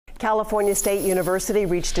California State University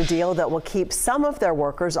reached a deal that will keep some of their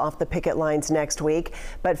workers off the picket lines next week,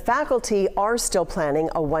 but faculty are still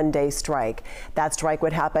planning a one-day strike. That strike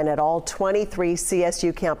would happen at all 23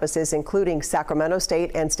 CSU campuses, including Sacramento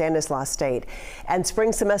State and Stanislaus State. And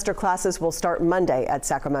spring semester classes will start Monday at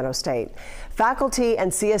Sacramento State. Faculty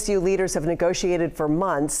and CSU leaders have negotiated for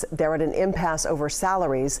months. They're at an impasse over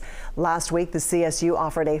salaries. Last week, the CSU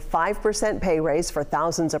offered a 5% pay raise for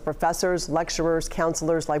thousands of professors, lecturers,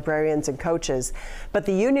 counselors, librarians, and coaches. But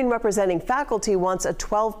the union representing faculty wants a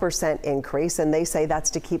 12% increase, and they say that's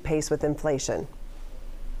to keep pace with inflation.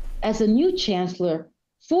 As a new chancellor,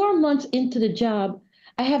 4 months into the job,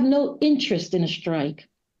 I have no interest in a strike.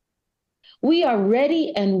 We are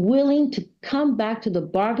ready and willing to come back to the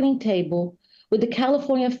bargaining table with the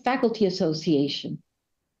California Faculty Association,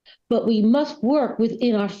 but we must work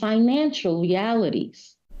within our financial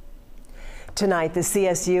realities. Tonight, the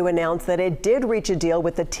CSU announced that it did reach a deal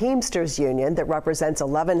with the Teamsters Union that represents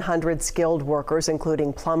 1,100 skilled workers,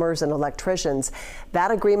 including plumbers and electricians.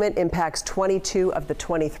 That agreement impacts 22 of the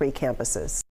 23 campuses.